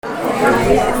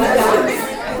Where I roll,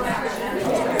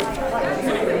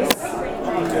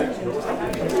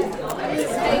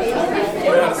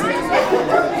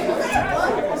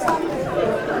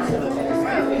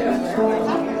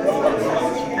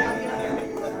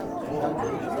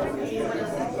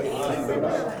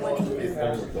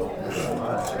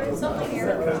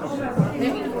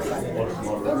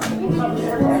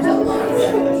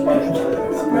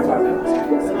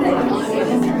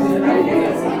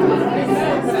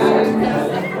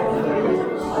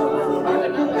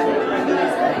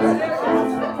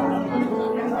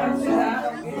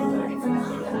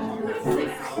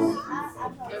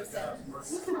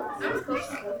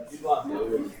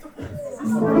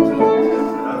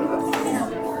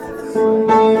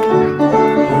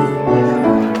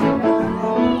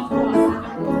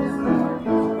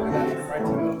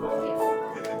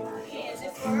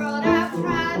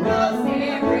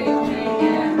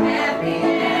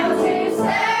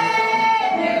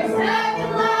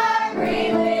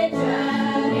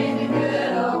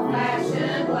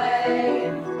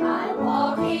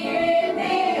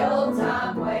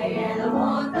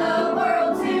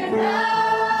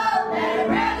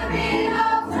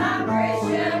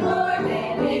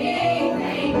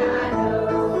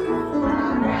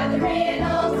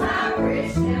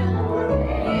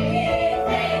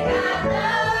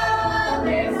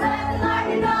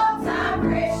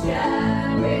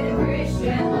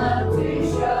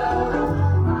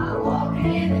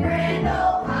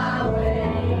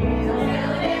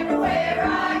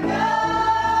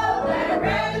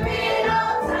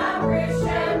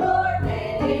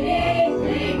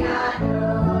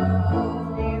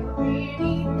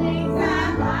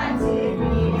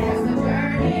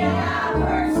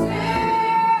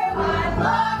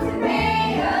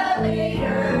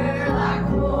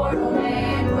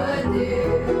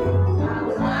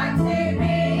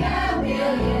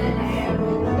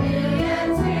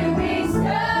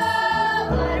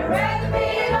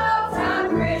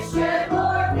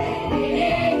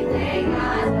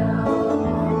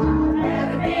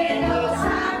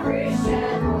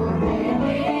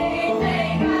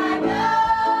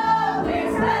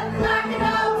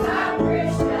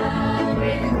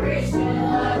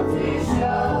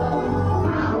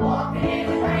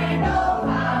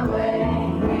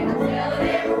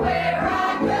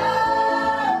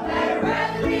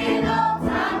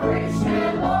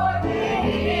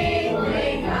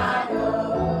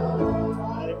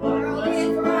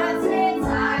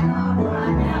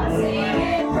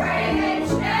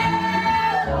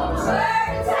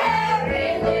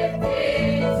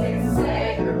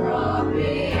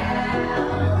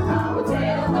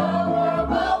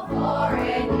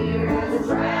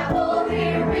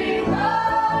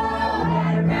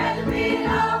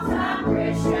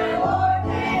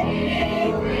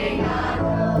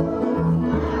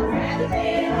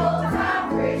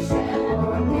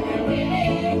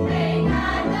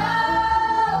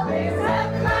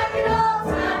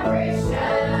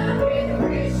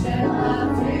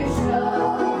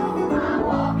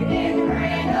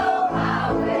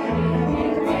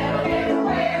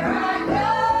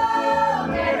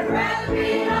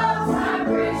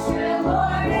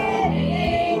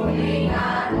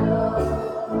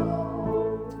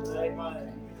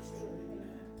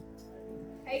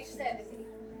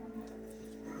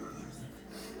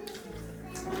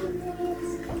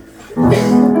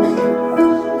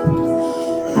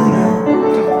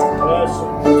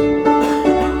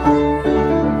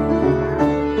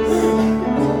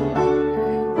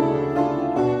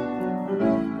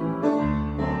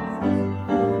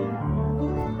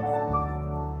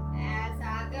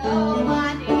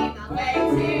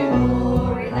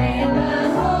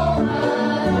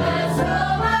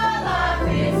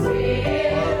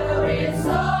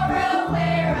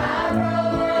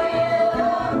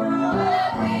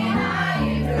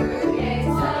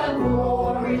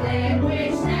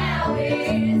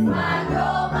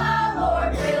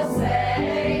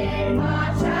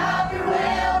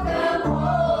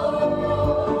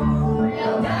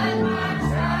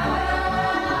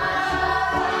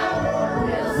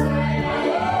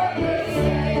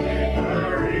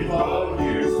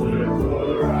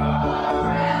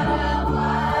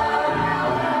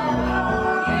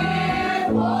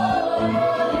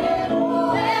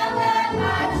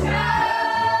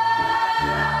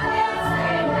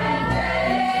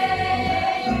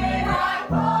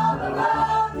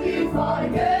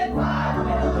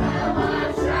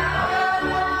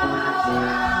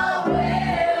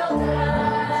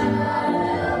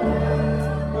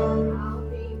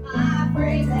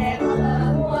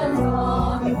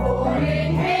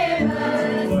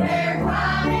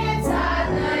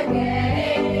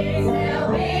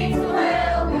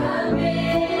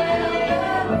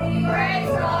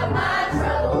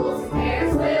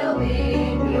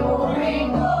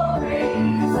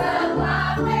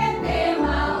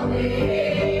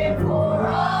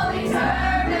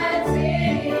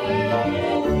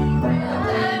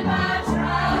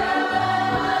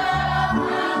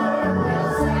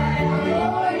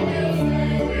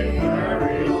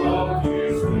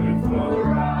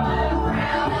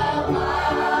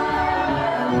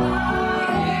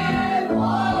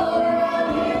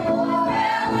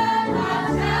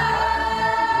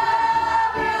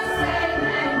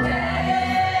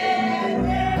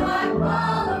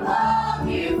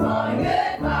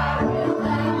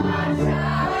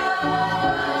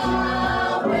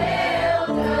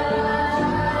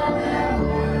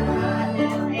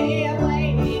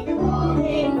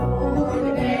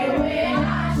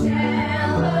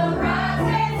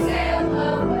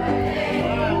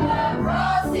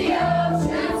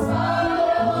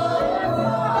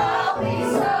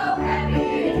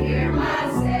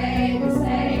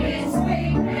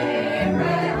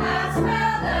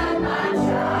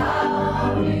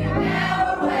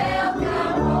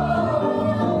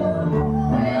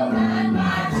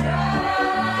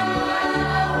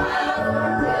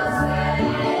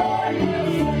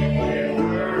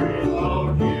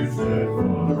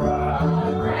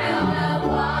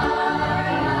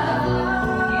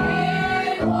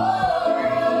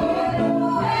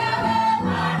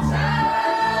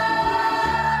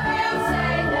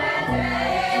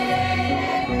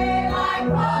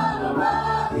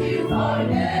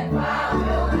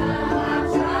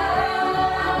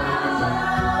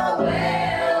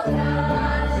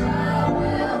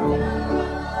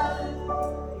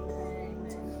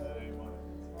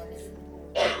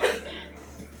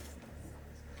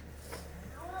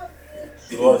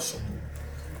 Bless him.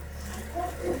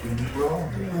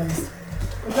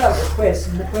 That was a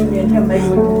question between me and him. Maybe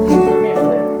we can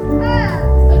remember that.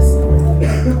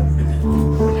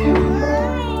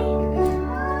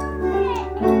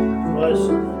 Bless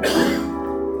him.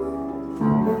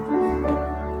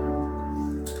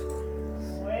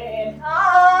 When I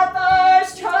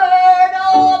first heard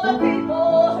all the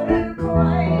people who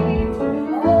claimed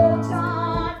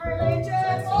old-time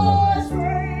religion was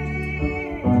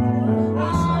free, I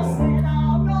said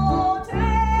I'll go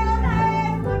down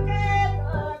and look at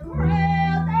the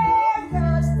crowd and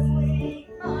just the weak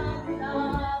minded I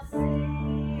see.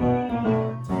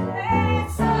 And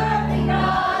something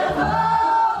got a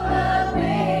hold of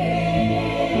me.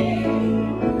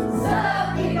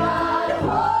 Something got a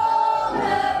hold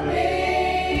of me.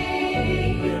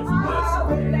 I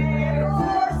went there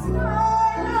for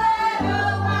starlight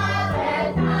on that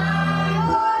night.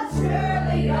 What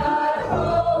surely got a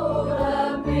hold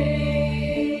of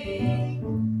me.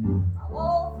 I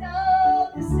walked up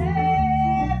the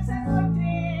steps and looked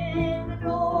in the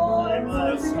door.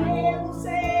 The devil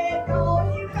said, "Don't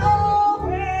you go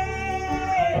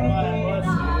away." And I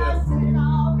said,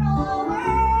 "I'll go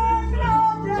away, but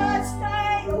I'll just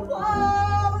stay a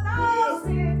while, and I'll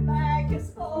sit back as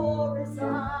far as I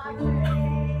can."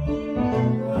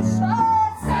 But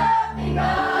something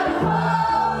got a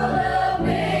hold of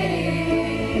me.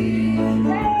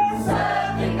 Yeah,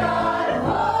 something got a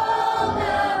hold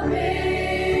of me.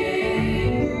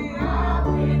 I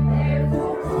went there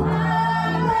for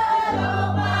twilight all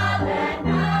by that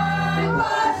night.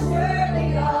 What surely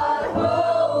got a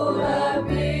hold of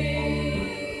me.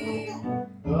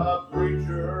 The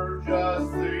preacher just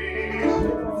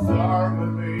seemed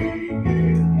sermon me,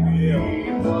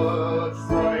 he looked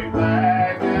straight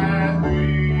back at me.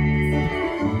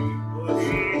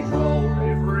 He told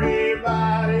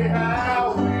everybody how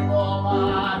evil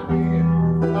I did,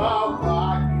 how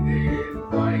like he didn't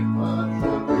think much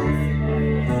of me.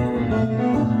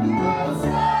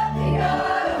 Something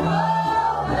got a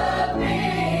hold of me.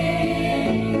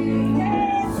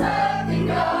 Something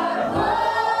got a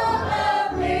hold of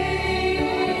me.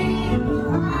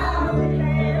 I went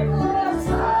there for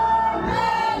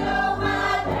starlight on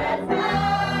that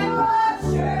night. What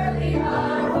surely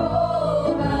got a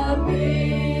hold of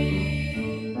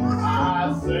me.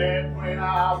 I said when I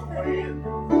went,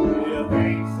 it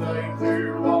ain't stay too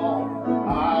long.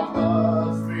 I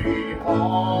must be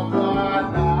home by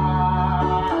night.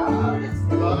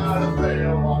 But I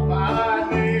fell on my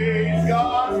knees,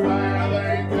 God's wrath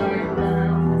they came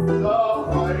down. The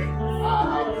way I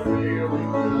was feeling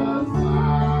just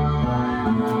fine.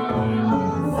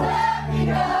 Something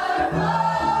got a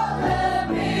hold of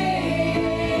me.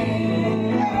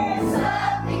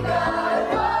 Something got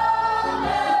a hold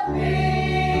of me.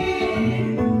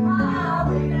 I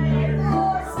went there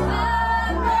for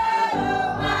starlight on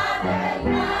that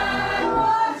night.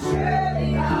 What surely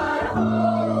got a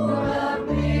hold of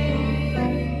me.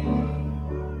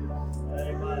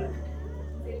 Amen.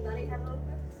 Anybody have a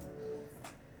book?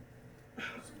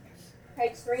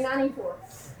 Page 394.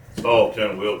 Oh,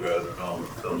 can we'll gather on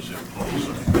fellowship close.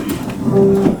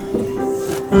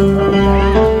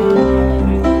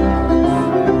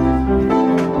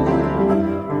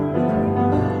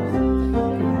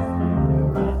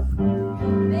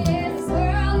 This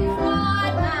world is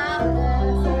not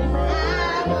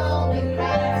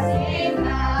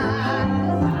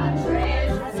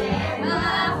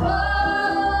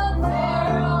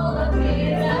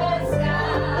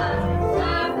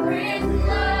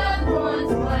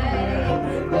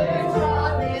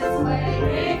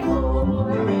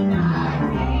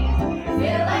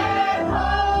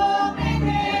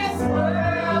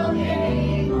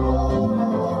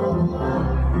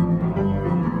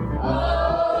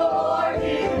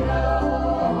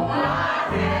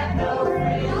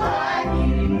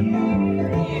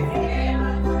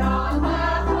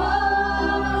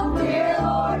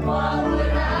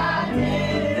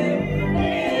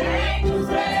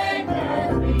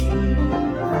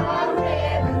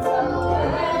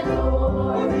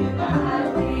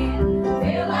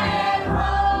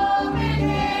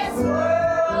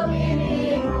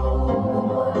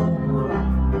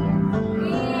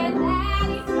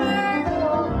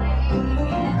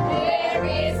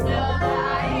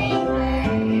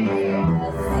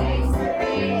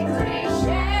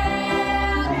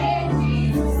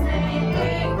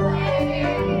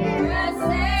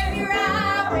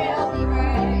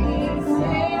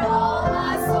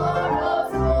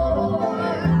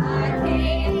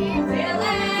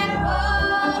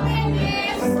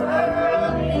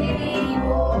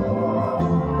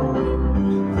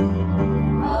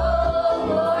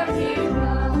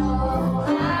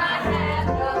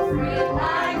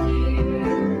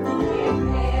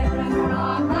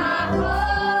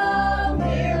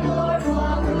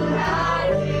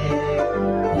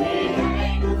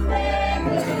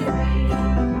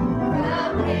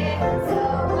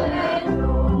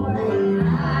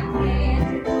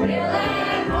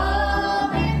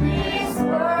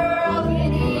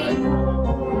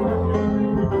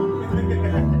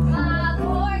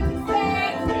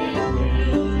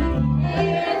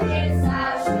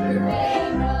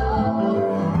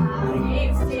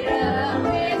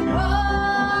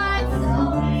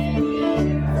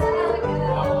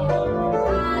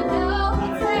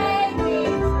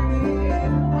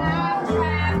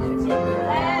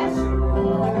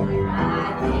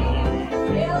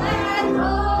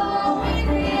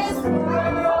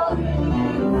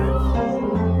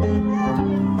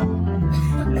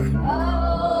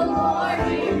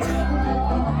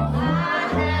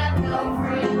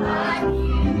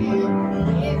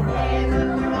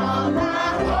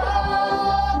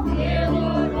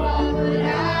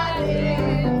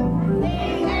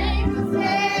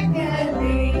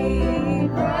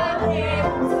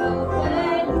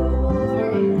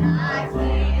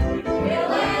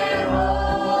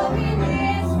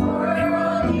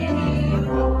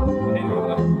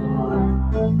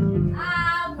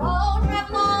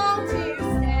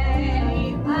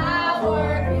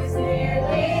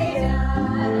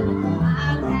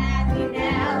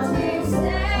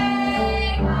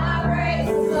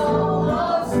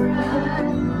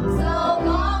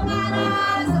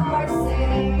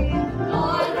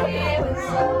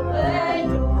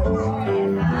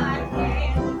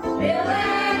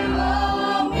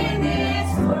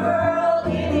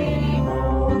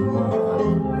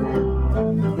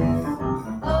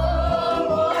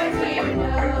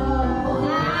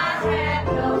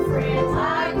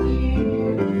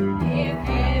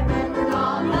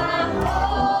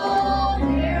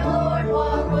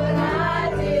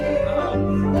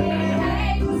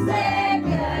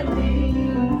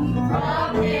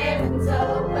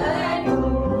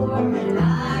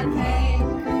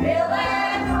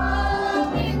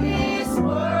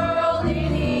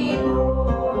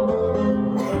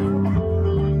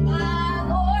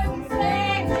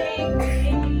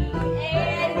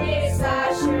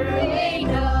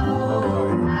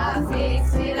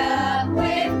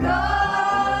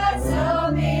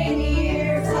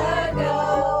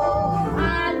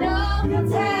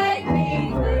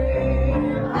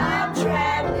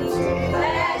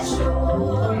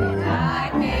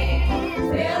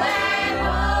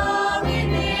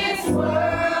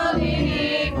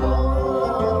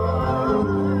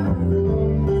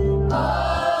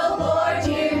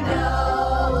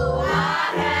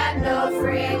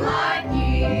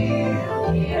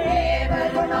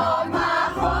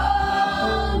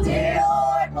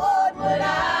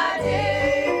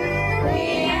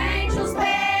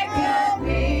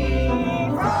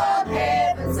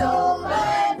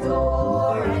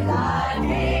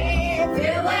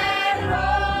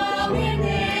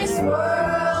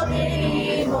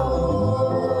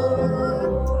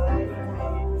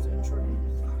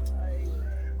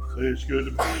It's good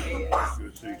to be here.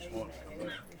 Good to see someone come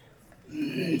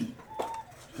in.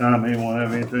 Tom, anyone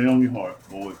have anything on your heart?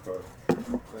 Boy, first.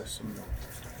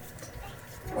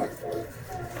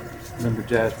 Remember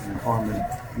Jasmine and Harmon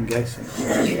and Gacy?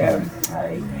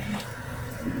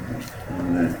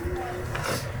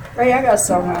 Ray, I got a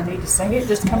song I need to sing. It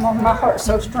just come on my heart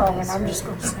so strong, and I'm just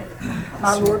going to sing it.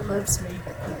 My Lord loves me.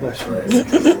 Bless you.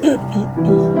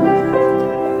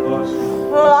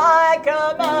 Like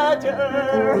a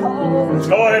mother holds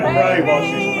Go ahead and pray while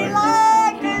she's baby, singing.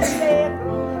 like a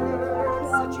shepherd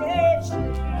watches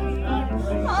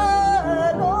sheep.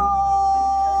 My Lord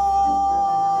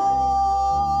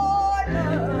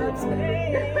loves me.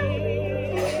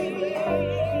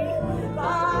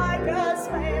 Like a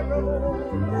sparrow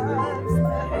loves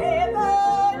the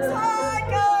heavens,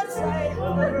 like a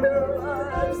sailor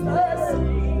loves the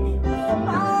sea.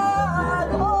 My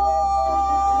Lord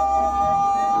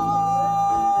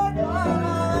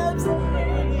loves me.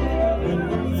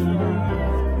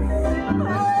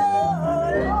 My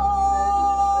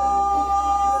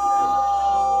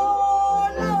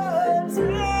Lord loves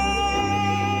me.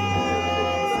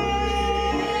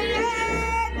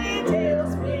 And He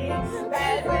tells me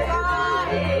that where I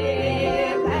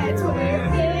am, that's where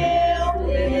He'll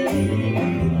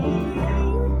be.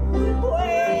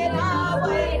 When I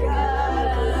wake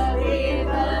up in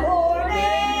the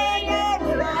morning and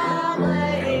when I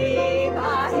lay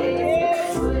my head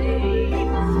to sleep,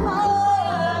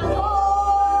 my Lord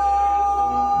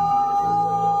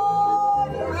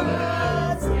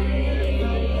loves me.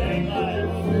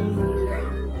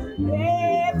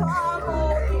 If I'm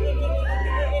walking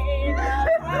in a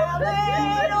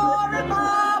crowded or if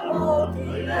I'm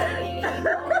walking in a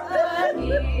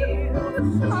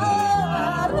hill,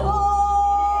 my Lord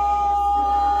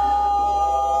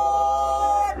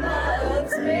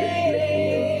loves me.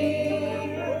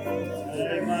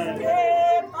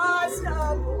 If I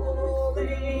stumble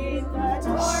in the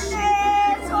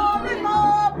darkness or if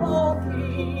I'm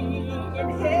walking in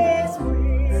His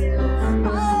will,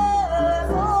 my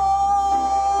Lord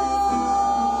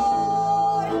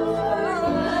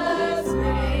loves me.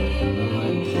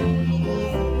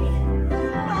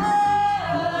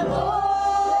 My Lord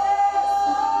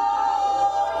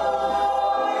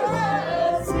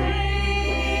loves me.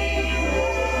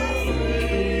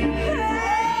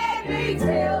 And He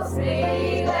tells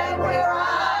me that where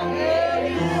I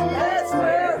am, that's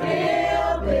where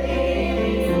He'll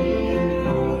be.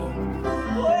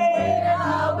 When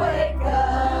I wake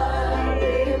up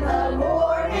in the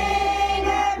morning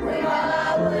and when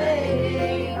I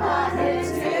lay my head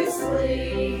to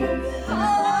sleep,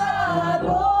 my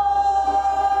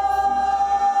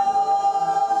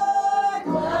Lord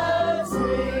loves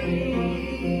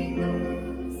me.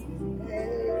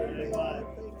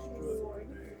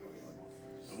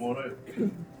 Come on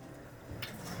in.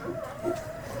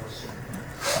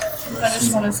 I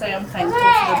just want to say I'm thankful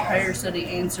for the prayers that he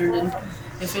answered, and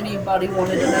if anybody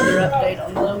wanted another update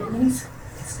on Logan, he's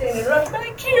standing right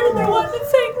back here. There wasn't a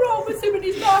thing wrong with him, and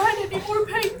he's not had any more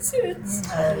pain since.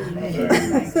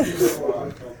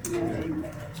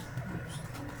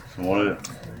 Come on in.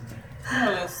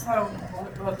 Well, it's so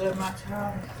what did my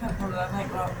child sometimes I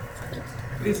think, well,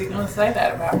 is he gonna say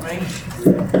that about me?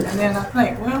 And then I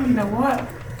think, well, you know what?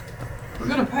 We're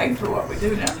gonna pay for what we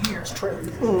do down here. It's true.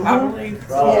 I believe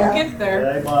when we get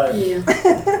there,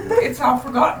 it's all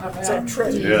forgotten about. So true.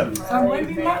 Yeah. So I believe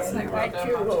he might say, well Thank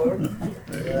you, done. Lord.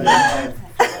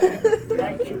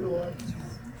 Thank you, Lord.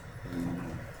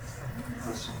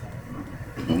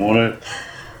 Come on in.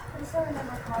 Please don't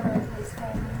remember Carter and his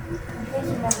family. Please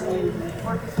remember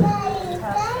work with me.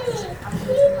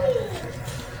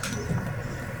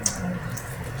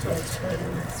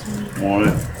 Come on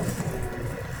in.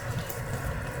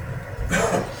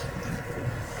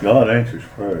 God answers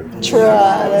prayer.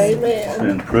 Tried, amen. It's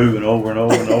been proven over and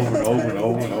over and over and over and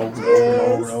over and over and over and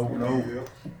over and over and over.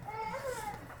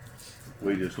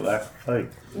 We just lack faith.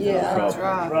 Yeah, That's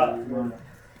right.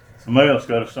 Somebody else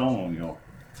got a song on your.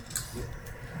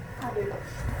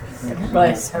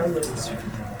 Bless her, Lord.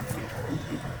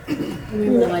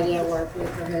 Remember the lady I work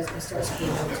with, her husband starts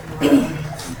chemo tomorrow.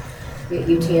 Get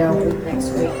UTL next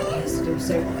week. He has to do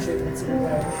several treatments in a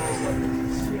row.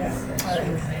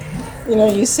 You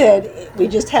know, you said we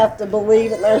just have to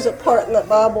believe, and there's a part in the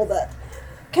Bible that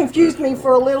confused me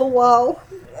for a little while.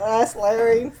 I asked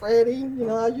Larry and Freddie, you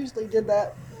know, I usually did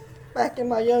that back in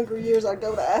my younger years. I'd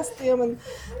go to ask them, and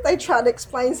they tried to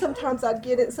explain. Sometimes I'd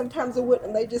get it, sometimes I wouldn't,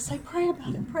 and they'd just say, pray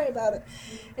about it, pray about it.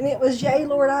 And it was, yea,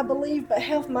 Lord, I believe, but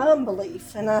help my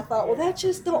unbelief. And I thought, well, that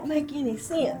just don't make any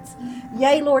sense.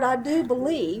 Yea, Lord, I do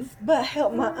believe, but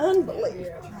help my unbelief.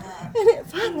 And it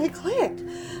finally clicked.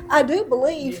 I do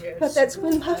believe, but that's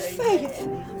when my faith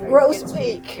grows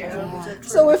weak.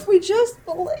 So if we just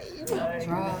believe,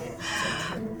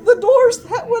 the doors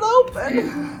that would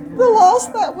open, the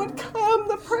lost that would come,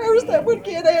 the prayers that would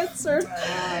get answered,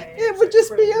 it would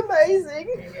just be amazing.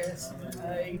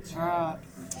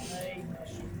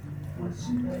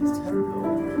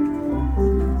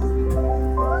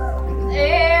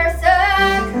 There's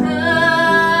a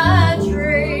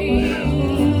country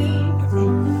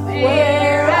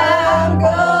where I'm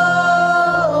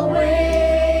going,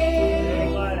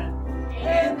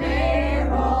 and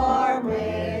there are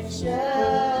mansions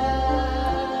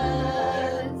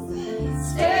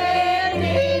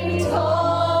standing tall.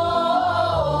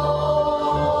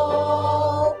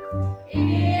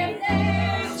 If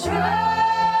there's trouble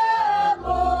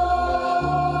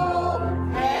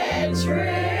and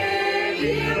tribulation,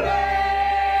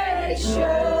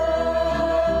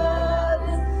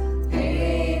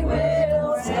 He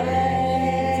will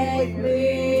take me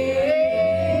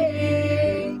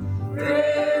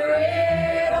through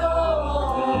it all.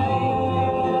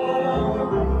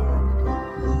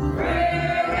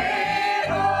 Through it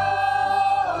all.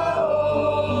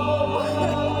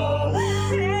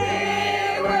 He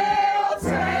will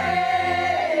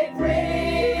take me,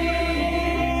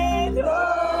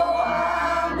 though I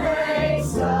may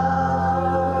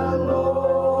stumble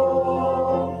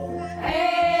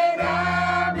and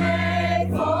I may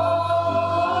fall.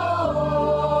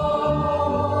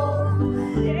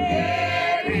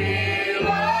 Yet He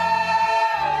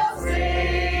loves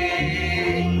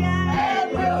me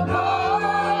and will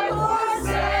not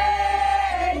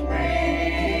forsake me.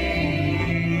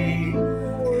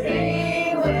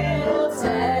 He will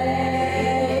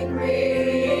take me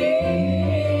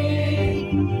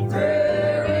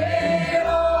through it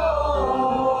all.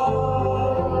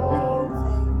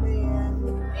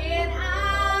 When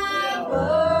I'm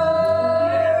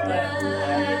burdened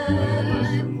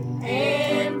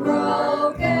and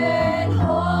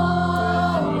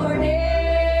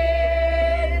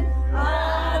broken-hearted, I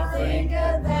think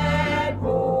of that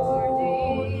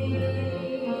morning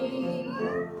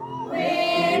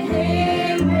when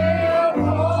He will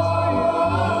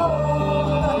hold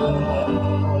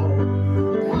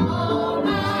all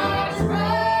my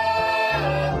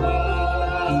troubles,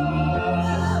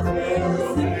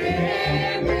 will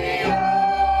send me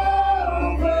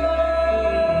over.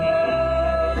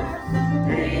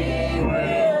 He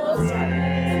will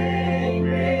take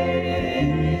me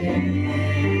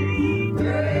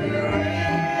through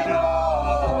it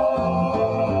all.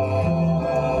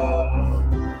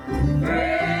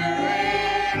 Through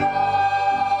it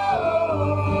all.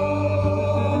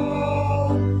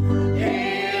 He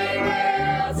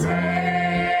will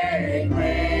take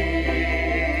me,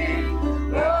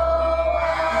 though I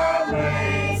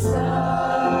may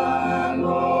stumble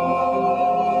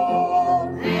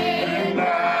and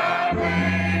I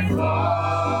may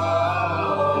fall.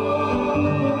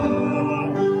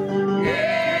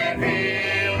 Yet He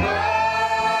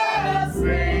loves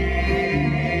me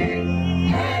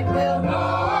and will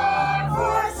not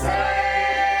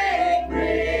forsake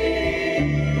me.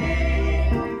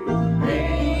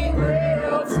 He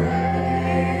will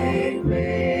take me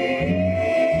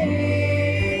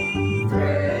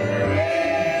through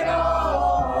it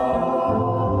all.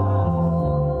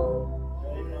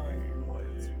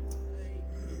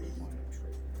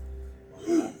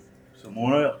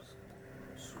 Someone else.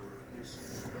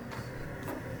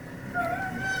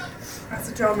 That's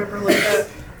what y'all remember later.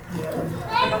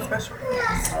 My special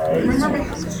request. Remember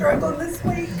me struggling this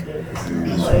week?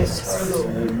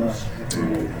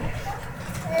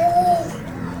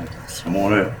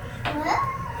 Someone else.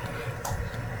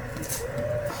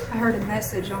 I heard a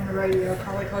message on the radio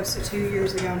probably close to 2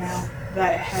 years ago now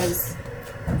that has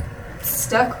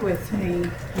stuck with me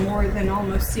more than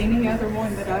almost any other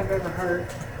one that I've ever heard.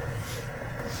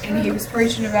 And he was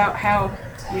preaching about how,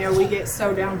 you know, we get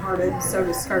so downhearted, so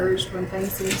discouraged when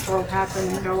things in this world happen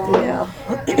and go on. Yeah.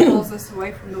 It pulls us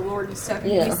away from the Lord and stuff.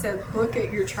 And Yeah. he said, look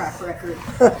at your track record.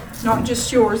 Not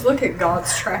just yours, look at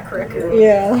God's track record.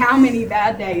 Yeah. How many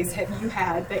bad days have you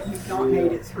had that you've not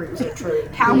made it through?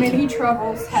 How many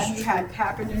troubles have you had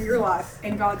happen in your life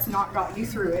and God's not got you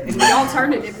through it? And the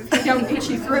alternative, if He don't get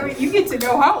you through it, you get to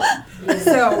go home.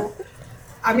 So,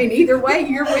 I mean, either way,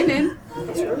 you're winning.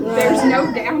 There's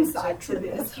no downside to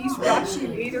this. He's got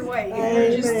you either way.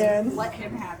 You just Amen. let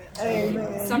Him have it.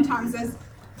 Amen. Sometimes as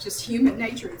just human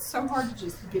nature. It's so hard to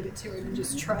just give it to him and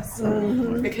just trust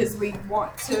him because we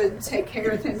want to take care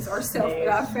of things ourselves. But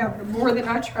I've found the more that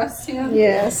I trust him,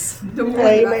 Yes. the more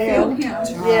that I feel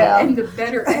him. Yeah. And the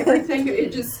better everything.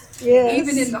 It just,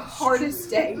 even in the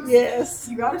hardest days, Yes.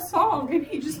 you got a song and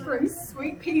he just brings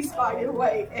sweet peace by your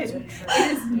way. And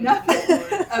it is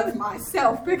nothing of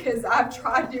myself because I've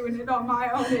tried doing it on my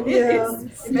own and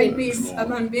it made me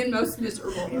among being most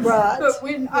miserable. Right. But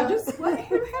when I just let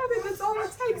him have it, that's all it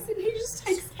takes, and he just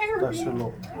takes care of Bless me. the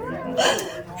Lord.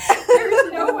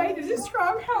 There's no way to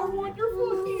describe how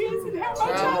wonderful he is and how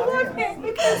much I love him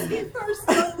because he first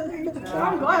loved me. And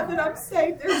I'm glad that I'm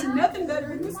saved. There's nothing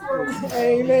better in this world.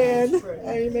 Amen.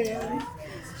 Amen.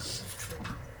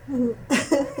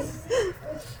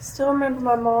 Still remember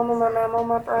my mom and my mama and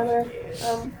my brother.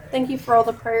 Thank you for all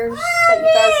the prayers that you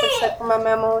guys have said for my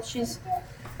mama. She's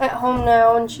at home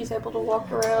now and she's able to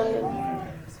walk around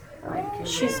and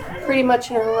she's pretty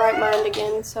much in her right mind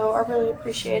again, so I really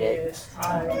appreciate it.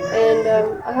 And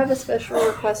I have a special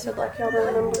request I'd like y'all to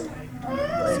remember.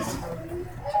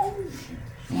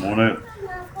 Come on out.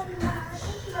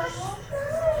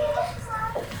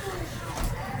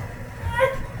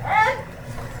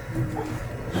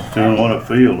 Doing what I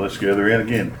feel. Let's gather in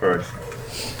again first.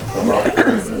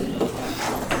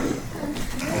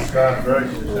 God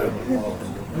gracious, Heavenly Father.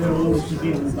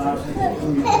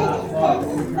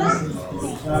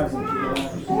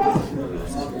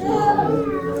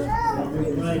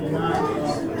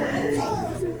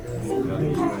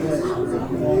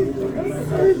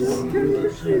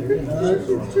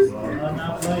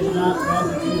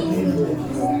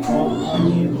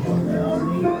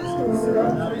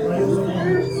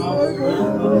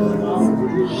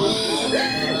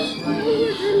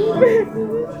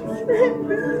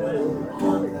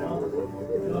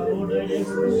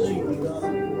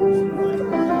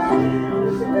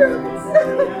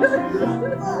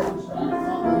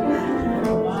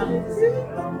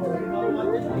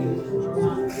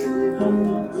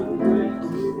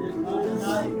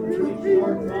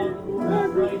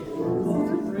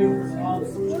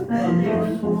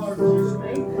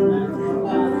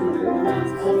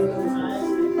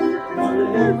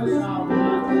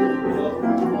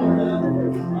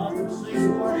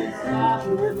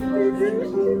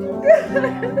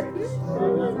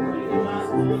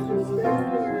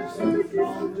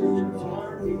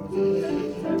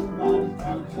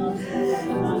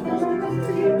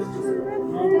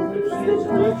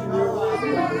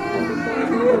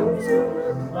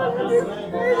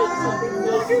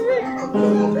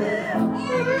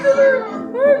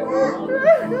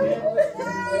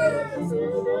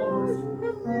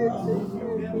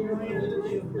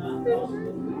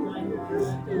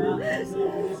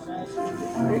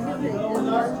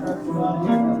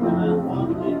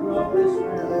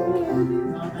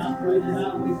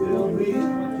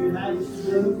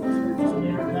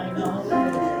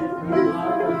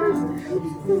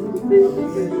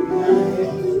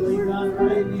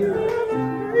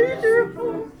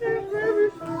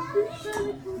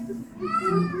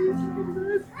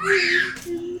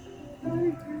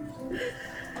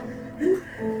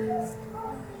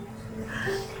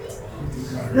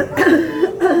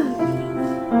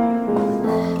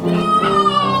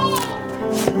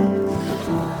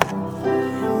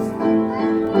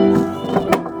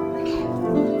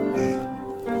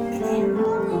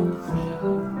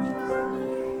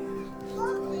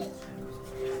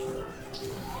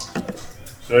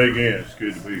 Say again, it's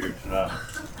good to be here tonight.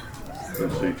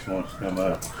 Let's see if wants to come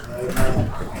out.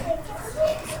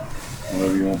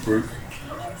 Whatever you want to prove.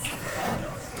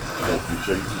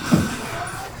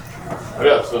 I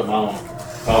got something I want to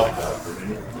talk about for a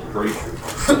minute, preacher.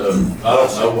 I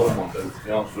don't know what I'm going to do, to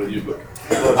be honest with you, but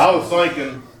I was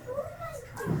thinking,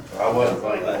 I wasn't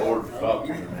thinking the Lord was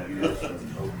talking to me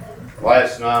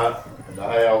last night at the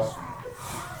house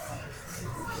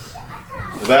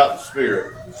about the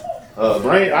Spirit.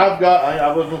 Brandy, I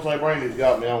was going to say Brandy's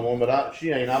got me on one, but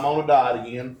she ain't. I'm on a diet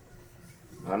again.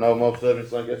 I know most of you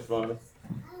think that's funny.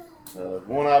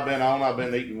 One I've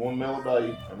been eating one meal a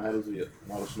day, and that is it.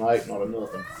 Not a snack, not a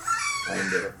nothing.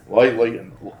 And lately,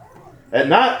 and at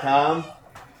nighttime,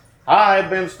 I have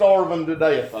been starving to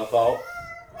death, I thought.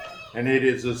 And it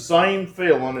is the same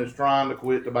feeling as trying to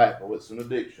quit tobacco. It's an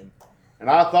addiction. And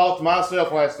I thought to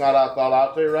myself last night, I'll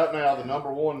tell you right now, the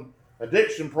number one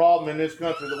addiction problem in this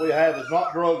country that we have is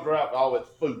not drugs or alcohol, it's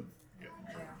food.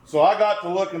 So I got to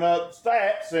looking up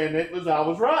stats, and I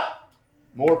was right.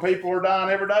 More people are dying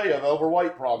every day of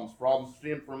overweight problems. Problems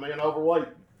stem from being overweight.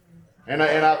 And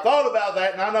I thought about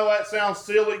that, and I know that sounds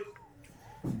silly,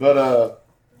 but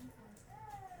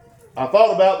I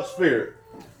thought about the Spirit.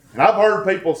 And I've heard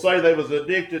people say they was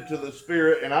addicted to the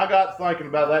Spirit, and I got thinking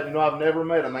about that. You know, I've never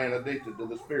met a man addicted to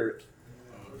the Spirit.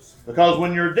 Because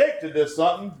when you're addicted to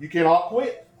something, you cannot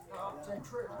quit.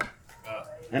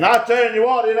 And I tell you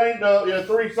what, it ain't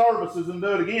 3 services and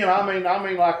do it again. I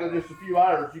mean like just a few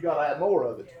hours, you got to have more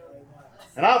of it.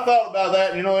 And I thought about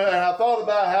that, you know, and I thought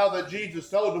about how that Jesus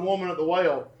told the woman at the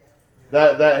well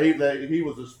that he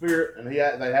was a spirit, and you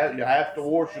have to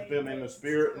worship him in the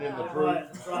spirit and in the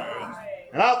truth.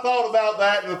 And I thought about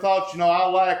that, and I thought, you know, I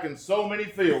lack in so many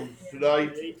fields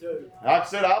today. Like I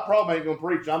said, I probably ain't going to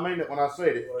preach. I mean it when I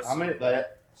said it. I meant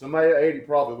that. Somebody 80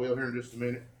 probably will here in just a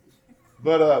minute.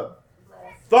 But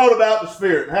thought about the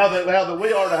Spirit and how that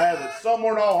we are to have it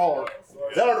somewhere in our heart.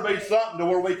 That ought to be something to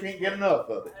where we can't get enough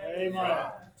of it.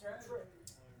 Amen.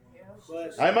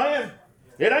 Amen.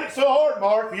 It ain't so hard,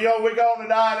 Mark. You know, we go on a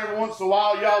diet every once in a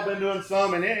while. Y'all been doing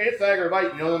some, and it's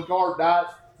aggravating, you know, them carb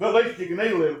diets. But at least you can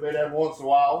eat a little bit every once in a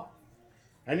while.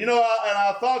 And, you know,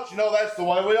 I thought, you know, that's the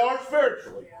way we are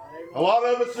spiritually. A lot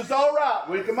of us is all right.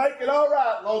 We can make it all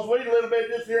right as long as we eat a little bit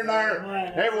just here and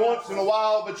there every once in a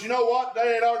while. But you know what?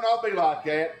 It ought not be like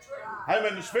that.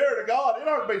 Amen. The Spirit of God, it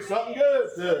ought to be something good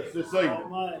to us this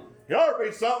evening. It ought to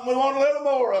be something we want a little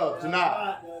more of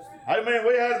tonight. Amen.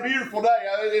 We had a beautiful day.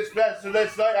 It's best to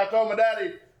this day. I told my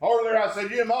daddy earlier, I said,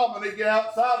 you and Mom need to get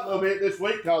outside a little bit this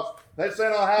week because they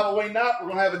said on Halloween night we're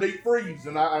going to have a deep freeze.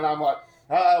 And I'm like,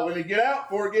 when you get out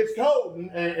before it gets cold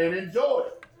and enjoy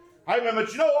it. Amen.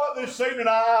 But you know what? This evening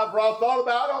I thought about,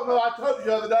 I don't know, I told you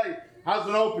the other day, I was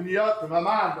going to open you up to my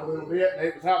mind a little bit. And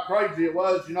it was how crazy it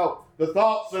was, you know, the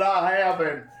thoughts that I have.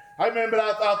 And amen. But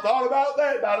I thought about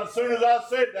that about as soon as I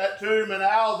said that to him, and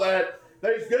how that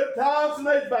there's good times and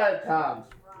there's bad times.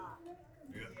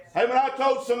 Amen. I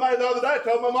told somebody the other day, I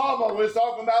told my mom, I was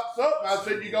talking about something. I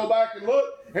said, you go back and look,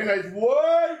 and there's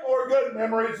way more good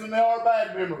memories than there are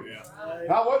bad memories.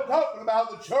 I wasn't talking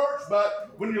about the church,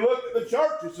 but when you look at the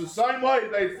church, it's the same way.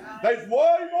 There's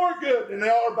way more good than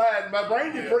there are bad. And my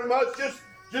brain pretty much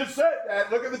just said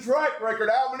that. Look at the track record,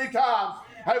 how many times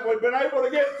have we been able to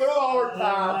get through a hard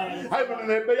time? Amen, and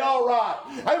it'd be all right.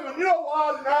 Amen, you know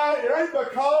why tonight? It ain't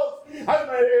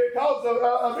because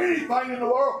of anything in the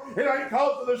world. It ain't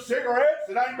because of the cigarettes.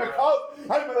 It ain't because,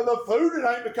 of the food. It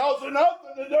ain't because of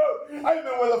nothing to do,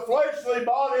 with a fleshly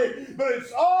body. But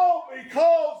it's all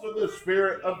because of the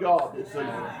Spirit of God this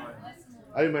evening.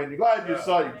 Amen. You're glad you're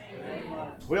saved.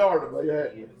 We are to be,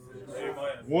 ain't we?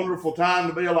 Wonderful time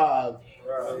to be alive.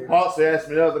 Potsy asked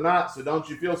me the other night, said, don't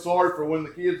you feel sorry for when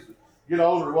the kids get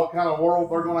older, what kind of world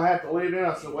they're going to have to live in?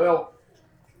 I said, well,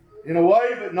 in a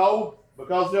way, but no,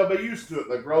 because they'll be used to it.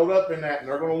 They've grown up in that, and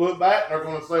they're going to look back, and they're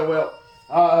going to say, well,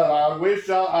 I wish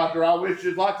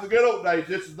it's like the good old days.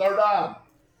 This is their time.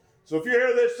 So if you're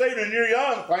here this evening and you're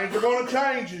young, things are going to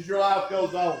change as your life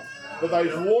goes on. But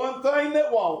there's one thing that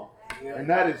won't, and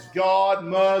that is God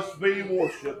must be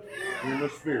worshipped in the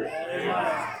Spirit.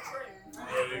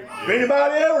 If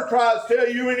anybody ever tries to tell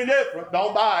you any different,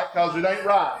 don't buy it because it ain't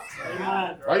right.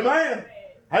 Amen.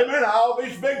 Amen. All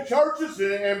these big churches,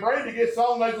 and Brandy gets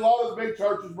on, there's a lot of the big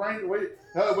churches, Brandy, we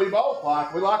both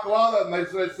like. We like a lot of them.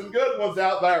 There's some good ones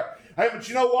out there. Hey, but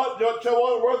you know what?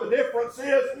 Where the difference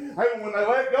is? Hey, when they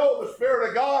let go of the Spirit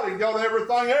of God and go to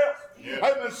everything else.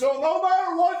 Amen. So no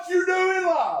matter what you do in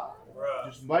life,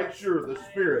 just make sure the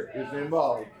Spirit is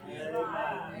involved.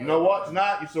 You know what?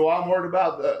 Tonight, you say, well, I'm worried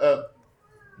about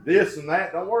this and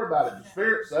that. Don't worry about it. The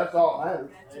Spirit, that's all that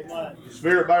matters. The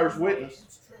Spirit bears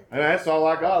witness. And that's all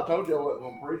I got. I told you I wasn't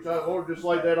going to preach. The Lord just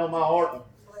laid that on my heart.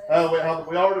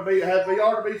 We ought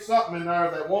to be something in there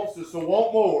that wants us to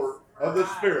want more of the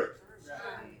Spirit.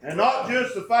 And not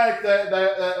just the fact that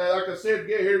like I said,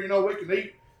 get here, you know, we can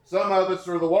eat. Some of us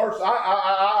are the worst.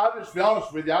 I just be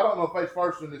honest with you. I don't know if there's a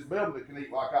person in this building that can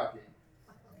eat like I can.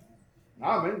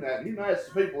 I mean that. You can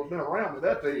ask the people who've been around me,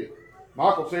 they'll tell you.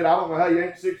 Michael said, I don't know how you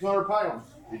ain't 600 pounds.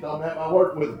 He told me that by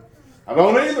working with him. I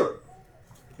don't either.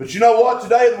 But you know what?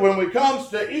 Today, when it comes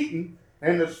to eating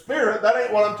and the Spirit, that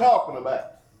ain't what I'm talking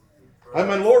about. I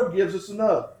mean, the Lord gives us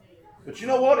enough. But you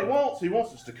know what He wants? He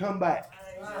wants us to come back.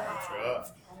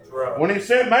 That's right. When He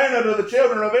sent manna to the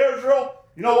children of Israel,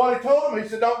 you know what He told them? He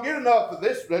said, don't get enough of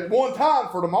this at one time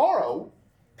for tomorrow.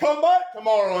 Come back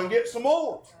tomorrow and get some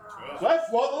more. So that's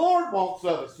what the Lord wants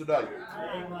of us today.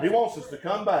 He wants us to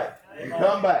come back and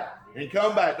come back and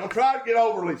come back. Don't try to get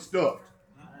overly stuffed.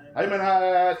 Amen.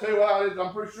 I tell you what,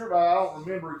 I'm pretty sure, but I don't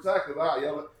remember exactly about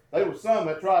you, but there was some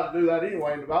that tried to do that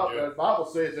anyway. And the Bible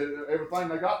says that everything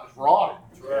they got was rotted.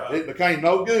 It became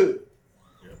no good.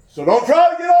 So don't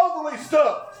try to get overly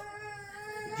stuffed.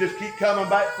 Just keep coming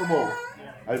back for more.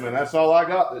 Hey man, that's all I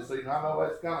got this season. I know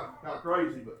that's kind of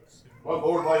crazy, but what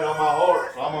Lord laid on my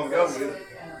heart, so I'm gonna go with it.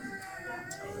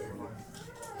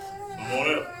 Someone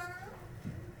else.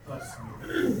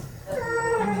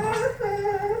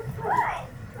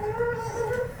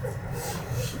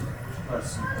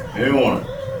 Anyone?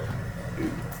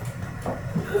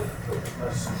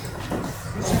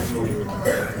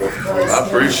 I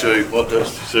appreciate what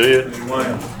Dusty said.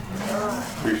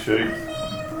 Appreciate.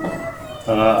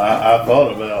 I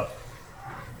thought about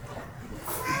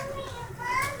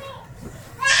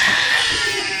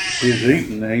his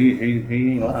eating.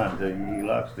 He ain't lying to you. He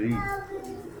likes to eat.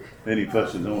 Then he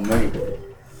fusses on me.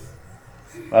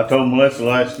 I told Melissa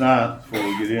last night, before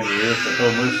we get into this,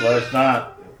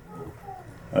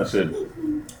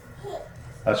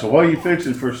 I said, what are you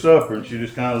fixing for supper? And she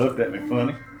just kind of looked at me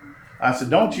funny. I said,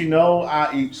 don't you know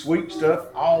I eat sweet stuff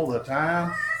all the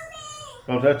time?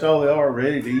 Because that's all they are,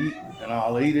 ready to eat, and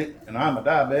I'll eat it, and I'm a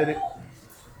diabetic.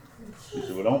 She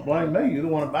said, well, don't blame me. You're the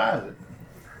one that buys it.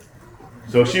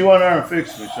 So she went there and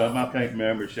fixed me something. I can't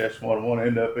remember. She asked what I want to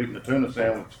end up eating a tuna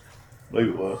sandwich. I believe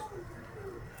it was.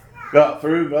 Got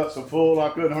through, got so full I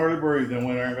couldn't hardly breathe. Then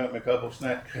went there and got me a couple of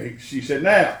snack cakes. She said,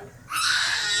 now,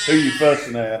 who you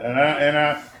fussing at?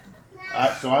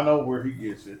 So I know where he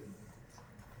gets it.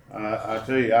 I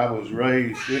tell you, I was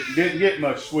raised, didn't get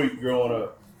much sweet growing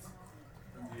up.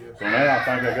 So now I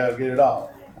think I got to get it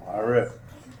all. I reckon.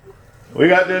 We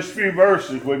got just a few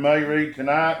verses we may read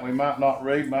tonight. We might not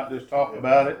read, might just talk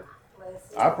about it.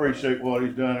 I appreciate what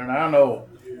he's done, and I know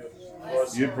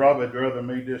you'd probably rather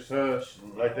me just hush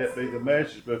and let that be the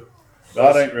message, but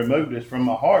God ain't removed this from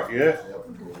my heart yet.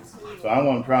 So I'm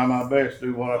going to try my best to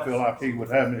do what I feel like he would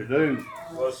have me to do.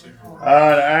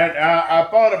 I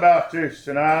thought about this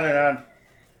tonight, and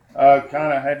I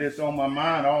kind of had this on my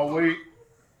mind all week.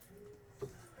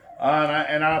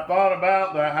 And I thought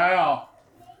about how,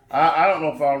 I don't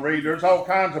know if I'll read, there's all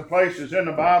kinds of places in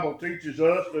the Bible teaches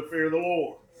us to fear the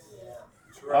Lord.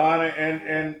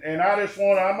 And I just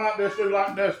want to, I might just do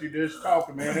like Dusty, just talk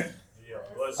a minute.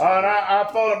 And I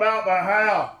thought about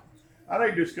how, I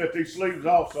need to just cut these sleeves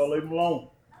off so I'll leave them alone.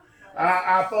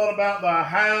 I thought about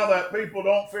how that people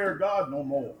don't fear God no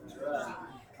more.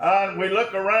 We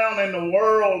look around in the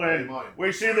world and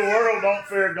we see the world don't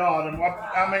fear God. And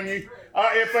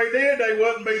if they did, they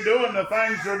wouldn't be doing the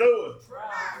things they're doing.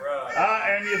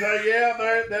 And you say, yeah,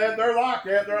 they're like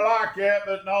that,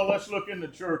 but no, let's look in the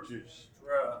churches.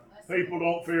 People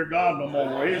don't fear God no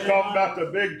more. He's talking about the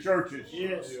big churches.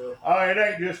 It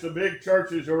ain't just the big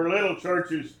churches or little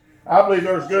churches. I believe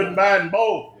there's good and bad in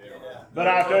both. But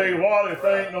I tell you what, if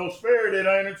there ain't no spirit, it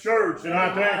ain't a church. And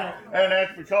and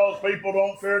that's because people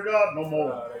don't fear God no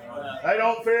more. They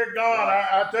don't fear God.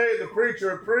 I tell you, the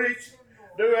preacher will preach,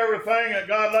 do everything that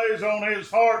God lays on his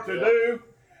heart to do.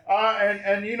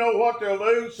 And you know what they'll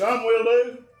do? Some will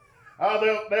do.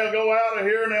 They'll go out of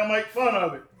here and they'll make fun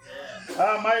of it.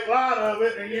 Make light of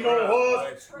it, and you know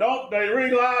what? Don't they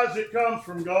realize it comes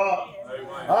from God?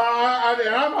 I'm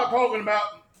not talking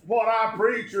about what I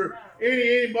preach or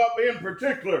anybody in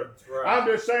particular. I'm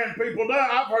just saying people do.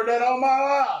 I've heard that all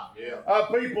my life.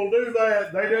 People do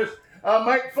that. They just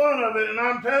make fun of it, and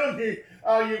I'm telling you,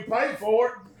 you pay for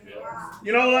it.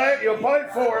 You know that? You'll pay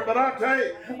for it, but I tell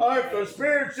you, if the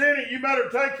Spirit's in it, you better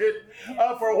take it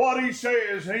for what He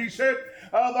says. He said,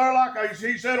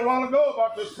 he said a while ago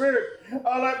about the Spirit.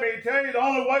 Let me tell you, the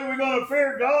only way we're going to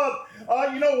fear God,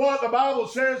 you know what the Bible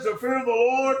says, the fear of the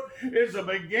Lord is the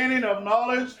beginning of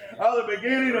knowledge, the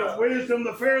beginning of wisdom.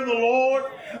 The fear of the Lord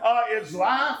is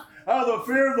life. The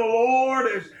fear of the Lord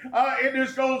is, it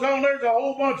just goes on. There's a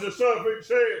whole bunch of stuff we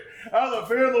said. The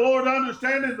fear of the Lord,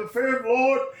 understanding the fear of the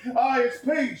Lord is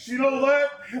peace. You know that?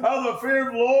 The fear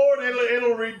of the Lord,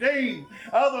 it'll redeem.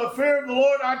 The fear of the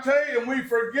Lord, I tell you, we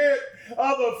forget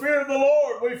the fear of the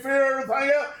Lord. We fear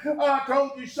everything else. I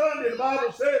told you Sunday, the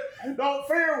Bible said, don't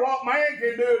fear what man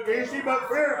can do against you, but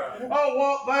fear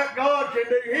what that God can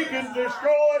do. He can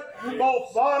destroy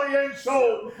both body and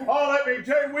soul. Let me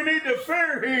tell you, we need to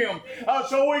fear Him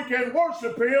so we can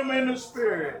worship Him in the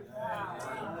Spirit.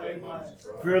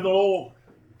 Fear the Lord.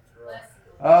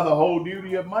 The whole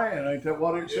duty of man, ain't that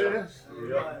what it says?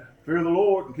 Fear the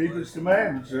Lord and keep His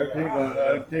commandments. I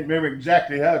can't remember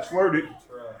exactly how it's worded.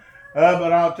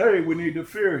 But I'll tell you, we need to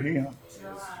fear Him.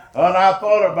 And I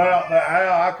thought about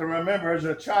how I can remember as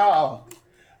a child.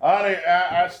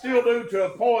 I still do to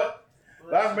a point.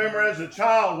 I remember as a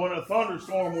child when a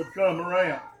thunderstorm would come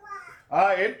around.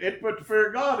 It put the fear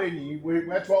of God in you.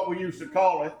 That's what we used to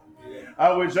call it.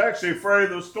 I was actually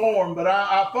afraid of the storm, but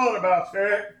I thought about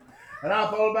that. And I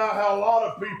thought about how a lot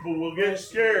of people will get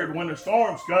scared when the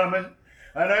storm's coming.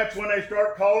 And that's when they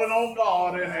start calling on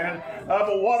God.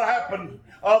 But what happened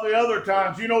the other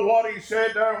times? You know what he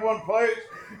said there in one place?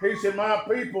 He said, my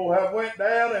people have went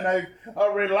down and they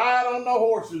relied on the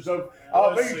horses of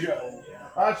Egypt.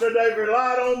 I said, they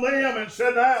relied on them and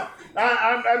said, now,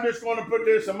 I'm just going to put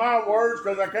this in my words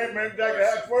because I can't remember exactly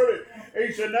how it's worded.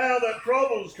 He said, now that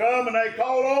troubles come and they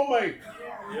call on me.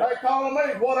 They call on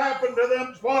me. What happened to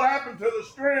them? What happened to the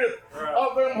strength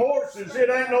of them horses? It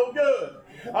ain't no good.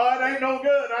 It ain't no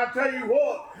good. I tell you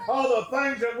what, all the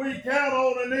things that we count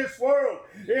on in this world,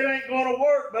 it ain't going to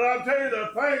work. But I tell you, the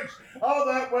things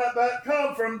that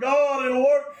come from God and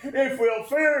work if we'll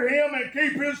fear Him and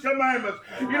keep His commandments.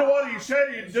 You know what He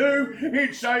said He'd do?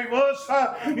 He'd save us.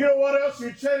 You know what else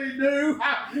He said He'd do?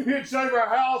 He'd save our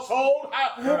household.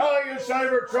 He'll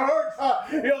save our church.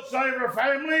 He'll save our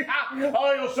family.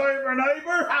 He'll save our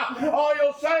neighbor.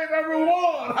 He'll save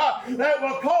everyone that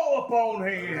will call upon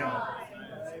Him.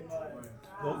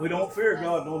 But we don't fear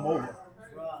God no more.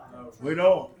 We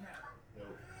don't.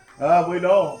 We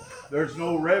don't. There's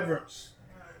no reverence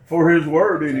for His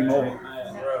word anymore.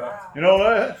 You know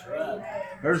that?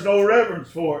 There's no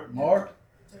reverence for it, Mark.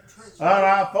 And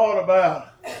I thought about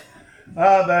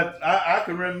that. I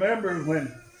can remember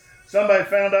when somebody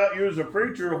found out you was a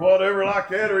preacher or whatever like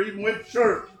that, or even went to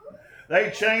church. They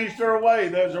changed their way.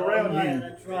 There's around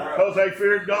you because they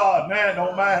feared God. Man, it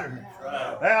don't matter.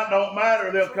 That don't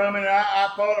matter. They'll come in. I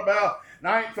thought about, and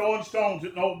I ain't throwing stones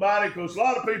at nobody because a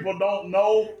lot of people don't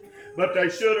know, but they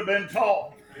should have been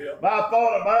taught. But I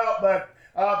thought about that.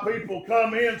 People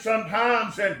come in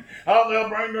sometimes and they'll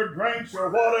bring their drinks or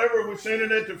whatever. We seen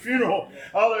it at the funeral.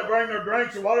 They bring their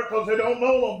drinks or whatever because they don't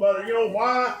know them better. You know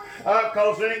why?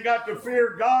 Because they ain't got to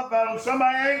fear God about them.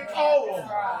 Somebody ain't taught them.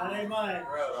 Amen.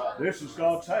 This is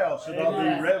God's house. It ought to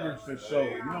be reverenced as so.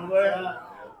 You know that?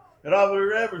 It ought to be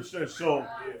reverenced as so.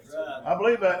 I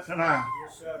believe that tonight.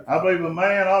 I believe a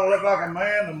man ought to look like a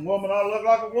man and a woman ought to look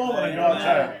like a woman in God's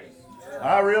house.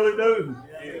 I really do.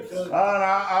 And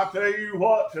I tell you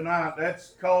what tonight, that's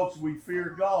because we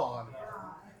fear God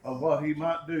of what He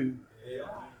might do.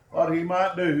 What He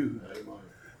might do.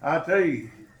 I tell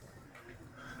you.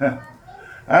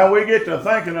 And we get to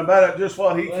thinking about it, just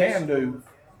what He can do.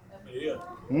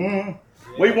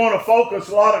 We want to focus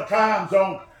a lot of times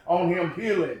on Him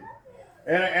healing.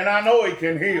 And I know He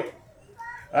can heal.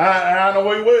 I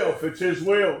know He will if it's His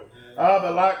will.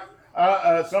 But like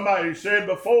somebody said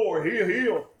before, He'll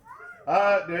heal.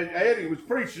 Eddie was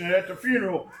preaching at the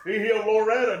funeral. He healed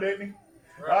Loretta, didn't he?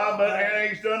 And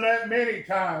he's done that many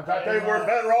times. I tell you, we're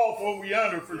better off over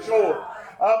yonder for sure.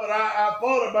 But I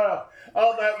thought about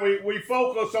that we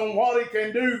focus on what He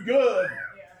can do good.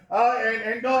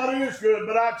 And God is good.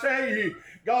 But I tell you,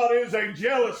 God is a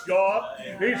jealous God.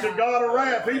 He's a God of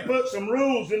wrath. He put some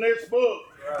rules in this book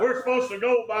we're supposed to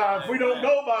go by. If we don't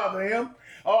go by them,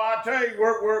 I tell you,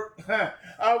 we're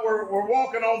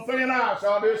walking on thin ice.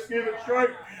 I'll just give it straight.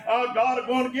 God is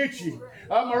going to get you.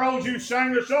 Rose, you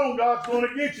sang the song. God's going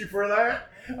to get you for that.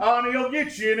 And He'll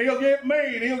get you, and He'll get me,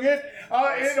 and He'll get.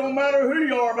 It don't matter who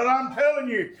you are, but I'm telling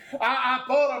you, I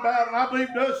thought about it, and I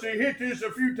believe Dusty hit this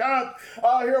a few times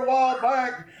here a while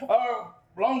back.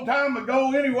 Long time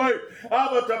ago anyway,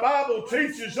 but the Bible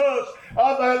teaches us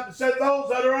that said those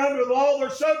that are under the law, they're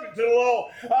subject to the law.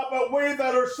 But we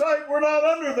that are saved, we're not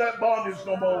under that bondage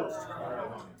no more.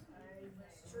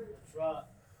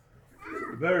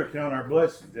 We better count our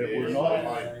blessings that we're not.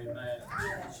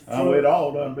 We'd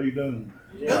all done be doomed.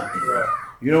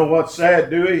 You know what's sad,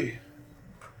 Dewey?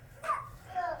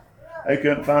 They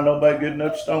couldn't find nobody good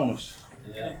enough to stone us.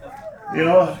 You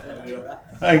know,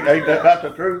 ain't that about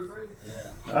the truth?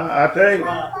 I tell you,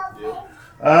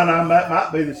 and that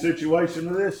might be the situation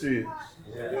of this is.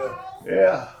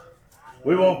 Yeah,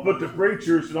 we won't put the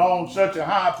preachers on such a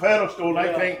high pedestal.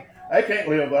 They can't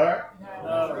live there.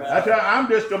 I tell you, I'm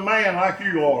just a man like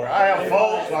you are. I have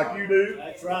faults like you do.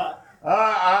 That's right.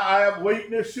 I have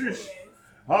weaknesses.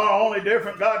 Only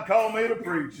different. God called me to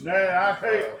preach. Now I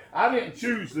tell you, I didn't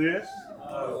choose this.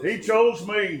 He chose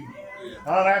me.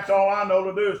 That's all I know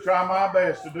to do is try my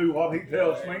best to do what He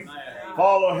tells me.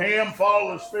 Follow Him,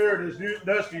 follow the Spirit, as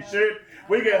Dusty said.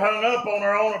 We get hung up on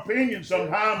our own opinions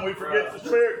sometimes. We forget the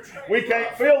Spirit. We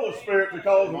can't feel the Spirit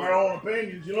because of our own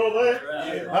opinions. You know that?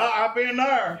 I've been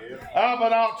there.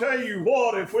 But I'll tell you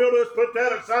what, if we'll just put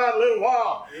that aside a little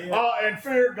while and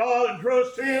fear God and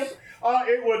trust Him,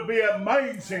 it would be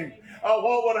amazing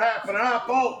what would happen. I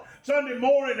thought Sunday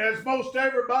morning, as most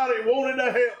everybody wanted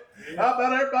to help, I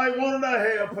bet everybody wanted to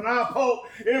help, and I thought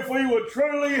if we would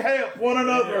truly help one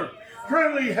another,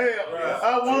 truly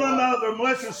help one another.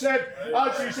 Melissa said,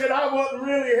 she said, I wasn't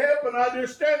really helping. I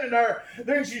just standing there.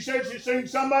 Then she said she seen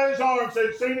somebody's arm,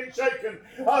 said, seen it shaking.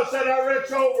 I said, I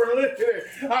reached over and lifted it.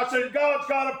 I said, God's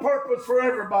got a purpose for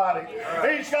everybody.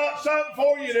 He's got something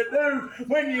for you to do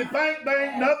when you think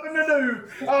there ain't nothing to do.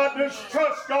 Just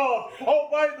trust God.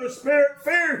 Obey the Spirit.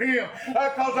 Fear Him.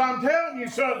 Because I'm telling you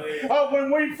something.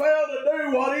 When we fail to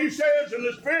do what He says in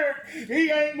the Spirit,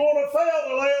 He ain't going to fail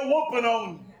to lay a whooping on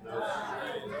you.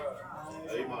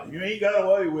 You ain't got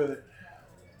away with it.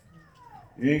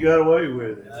 You ain't got away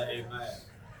with it. Amen.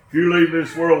 If you leave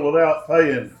this world without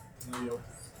paying,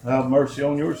 have mercy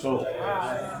on your soul.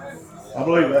 I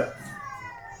believe that.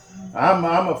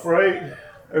 I'm afraid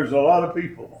there's a lot of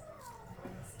people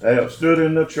that have stood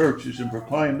in the churches and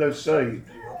proclaimed they're saved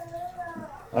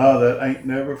that ain't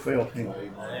never felt Him.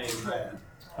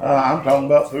 I'm talking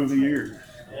about through the years.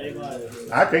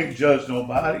 I can't judge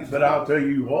nobody, but I'll tell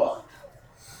you what.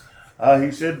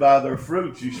 He said, by their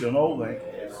fruits you shall know them.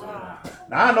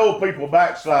 Now, I know people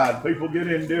backslide, people get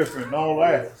indifferent and all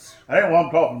that. That ain't what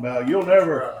I'm talking about. You'll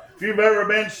never, if you've ever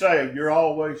been saved, you're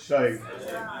always saved.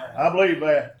 I believe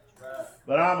that.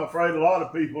 But I'm afraid a lot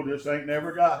of people just ain't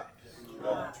never got it.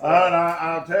 And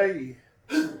I'll tell you,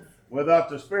 without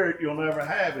the Spirit, you'll never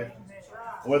have it.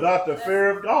 Without the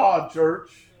fear of God,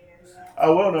 church, I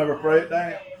will never pray it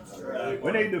down.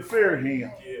 We need to fear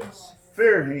Him.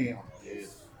 Fear Him.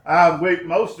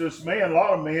 Most of us men, a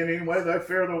lot of men anyway, they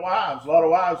fear their wives. A lot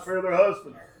of wives fear their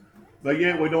husbands. But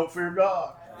yet we don't fear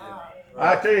God.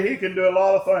 I tell you, He can do a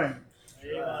lot of things.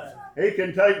 He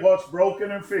can take what's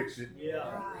broken and fix it.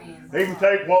 He can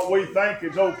take what we think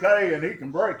is okay and He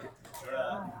can break it.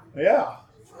 Yeah.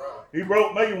 He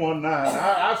broke me one night.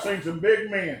 I've seen some big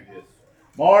men.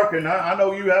 Mark, and I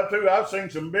know you have too. I've seen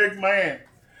some big men.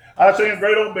 I've seen a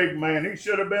great old big man. He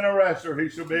should have been a wrestler.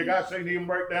 He's so big. I've seen him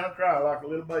break down and cry like a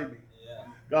little baby.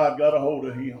 God got a hold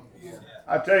of him.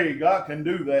 I tell you, God can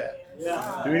do that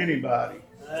to anybody.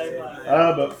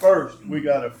 But first, we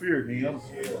got to fear Him.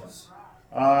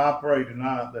 I pray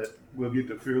tonight that we'll get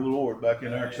to fear the Lord back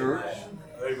in our church,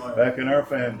 back in our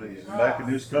families, back in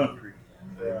this country.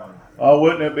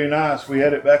 Wouldn't it be nice if we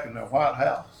had it back in the White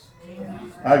House?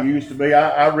 I used to be.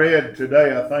 I read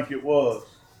today, I think it was,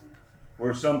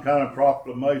 where some kind of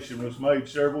proclamation was made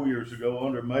several years ago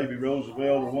under maybe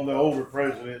Roosevelt or one of the older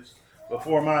presidents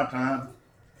before my time.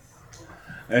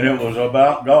 And it was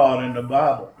about God in the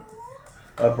Bible.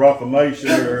 A proclamation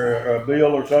or a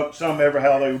bill or some ever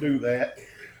how they do that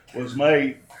was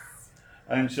made,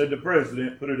 and said the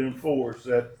president put it in force.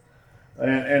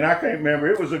 And I can't remember.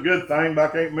 It was a good thing, but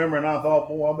I can't remember. And I thought,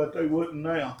 boy, I bet they wouldn't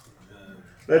now.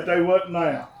 Bet they wouldn't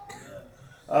now.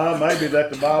 Maybe that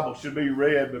the Bible should be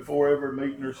read before every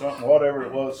meeting or something, whatever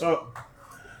it was, something.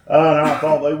 And I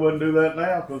thought they wouldn't do that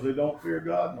now because they don't fear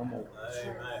God no more.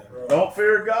 Don't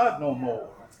fear God no more.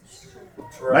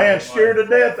 Man scared to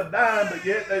death of dying, but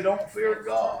yet they don't fear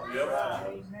God.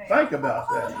 Think about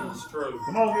that.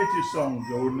 Come on, get your song,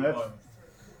 Jordan.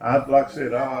 Like I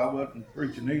said, I wasn't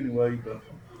preaching anyway, but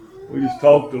we just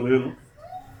talked a little.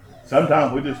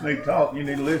 Sometimes we just need to talk. You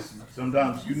need to listen.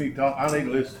 Sometimes you need to talk. I need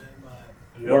to listen.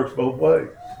 It works both ways.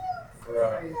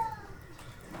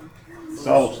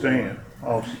 So I'll stand.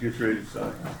 I'll get ready to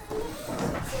sing.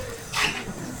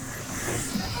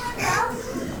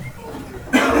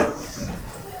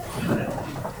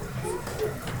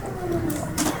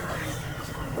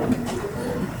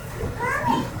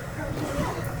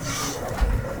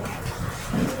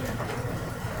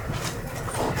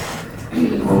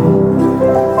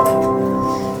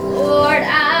 Lord,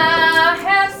 I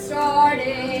have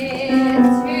started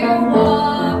to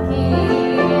walk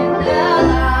in the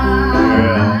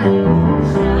light,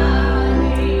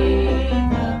 shining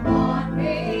upon me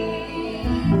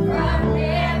from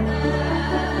heaven.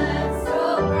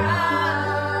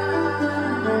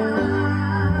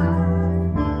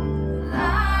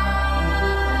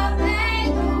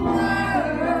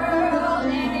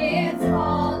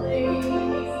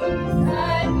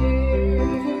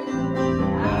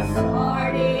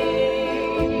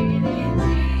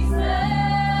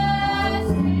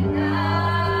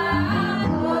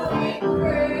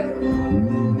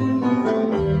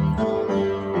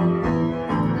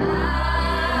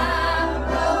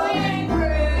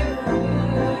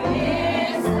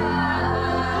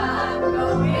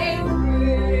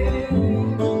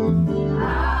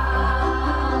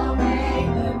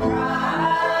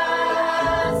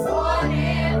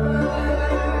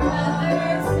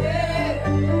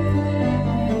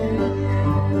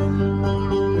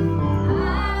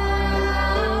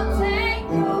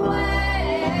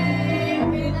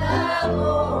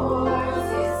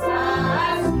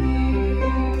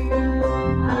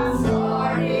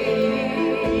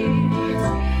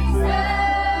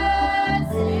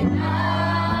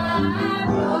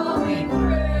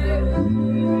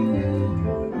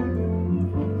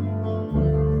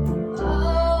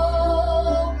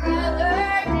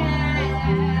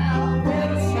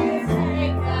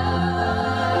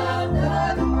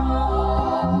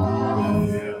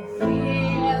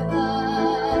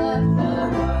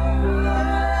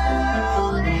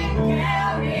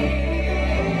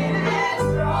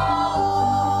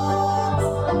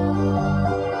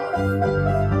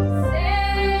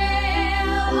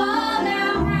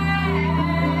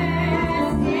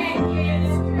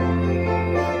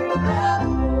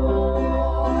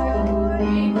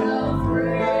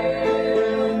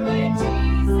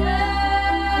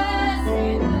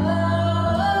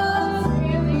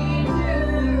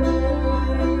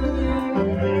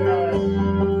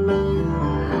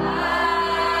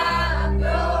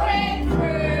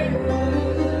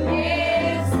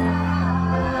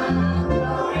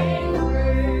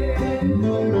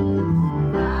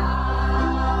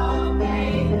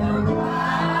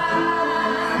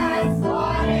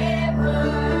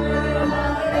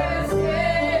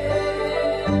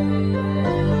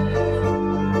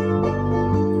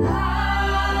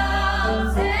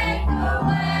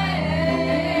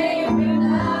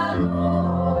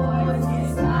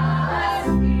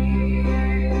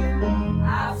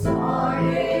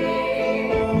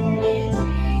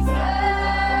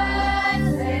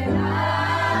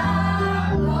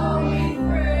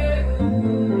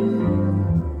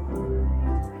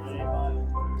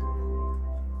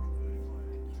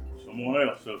 Someone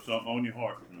else have something on your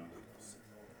heart tonight.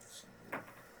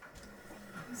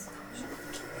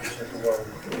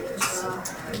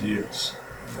 Yes.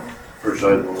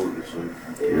 Appreciate the Lord this week.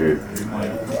 Yeah.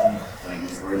 Thank you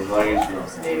for everything.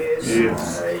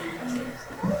 Yes.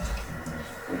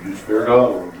 Thank you, Spirit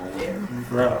God.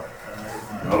 Right.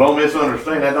 Now, don't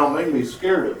misunderstand. That don't mean be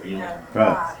scared of you.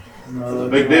 Right. There's a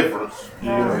big difference. You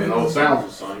know, it sounds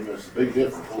the same. There's a big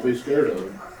difference. Don't be scared of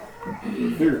him.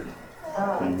 Fear him.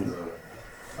 And,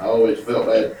 I always felt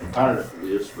bad comparing for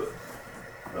this, but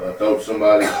I told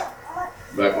somebody back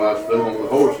when I was fiddling with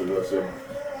horses, I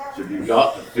said, you've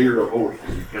got to fear the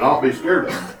horses. You cannot be scared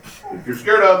of them. If you're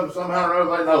scared of them, somehow or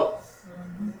another they know.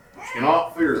 You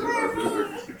cannot fear them,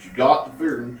 but you got to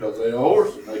fear them because they're a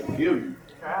horse and they can kill you.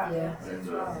 Yeah. And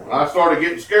when I started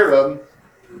getting scared of them,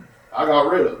 I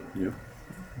got rid of them. Yep.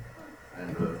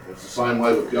 And it's the same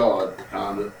way with God,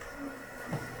 kind of.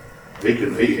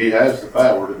 He has the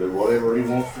power to do whatever he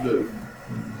wants to do.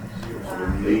 So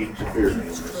we need to fear him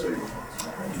this season.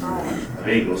 And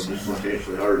he ain't gonna just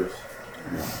intentionally hurt us.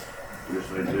 We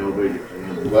just need to be obedient to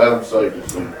him. I'm glad I'm saved this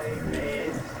season.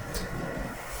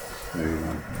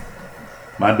 Amen.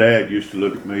 My dad used to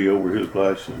look at me over his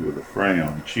glasses with a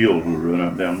frown. Chills would run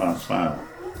up down my spine.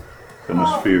 So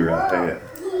much fear I had.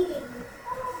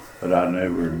 But I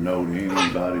never known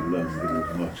anybody loved me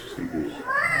as much as he did.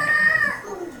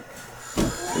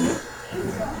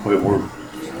 So, it worked.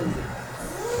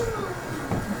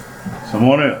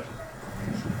 Someone else.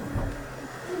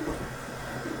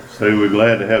 Say we're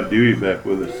glad to have Dewey back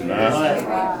with us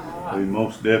tonight. We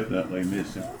most definitely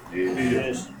miss him.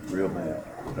 Yes. Real bad.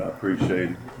 But I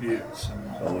appreciate it. Yes.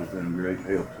 It's always been a great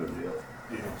help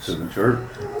to the church.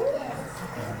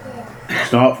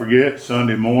 Let's not forget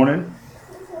Sunday morning.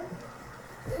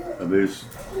 There's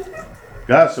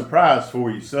got a surprise for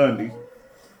you Sunday.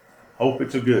 Hope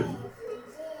it's a good one.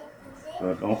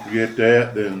 But don't forget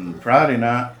that. Then Friday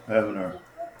night, having our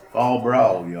fall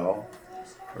brawl, y'all.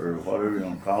 Or whatever you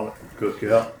want to call it.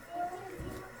 Cookout.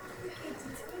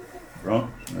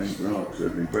 Drunk? Ain't drunk.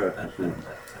 Should be practicing.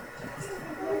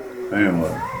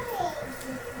 Anyway.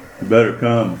 You better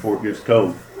come before it gets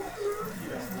cold.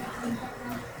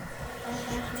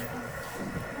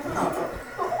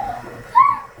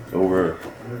 Over.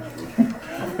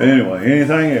 Anyway,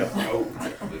 anything else?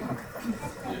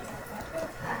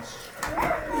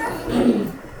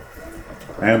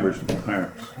 Amber's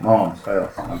parents, mom's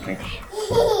house. I can't.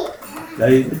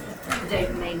 David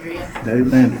and Andrea.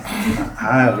 and Andrea. I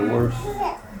have the worst.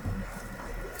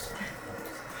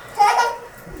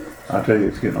 I tell you,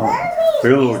 it's getting on.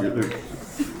 Feel the Lord, you do.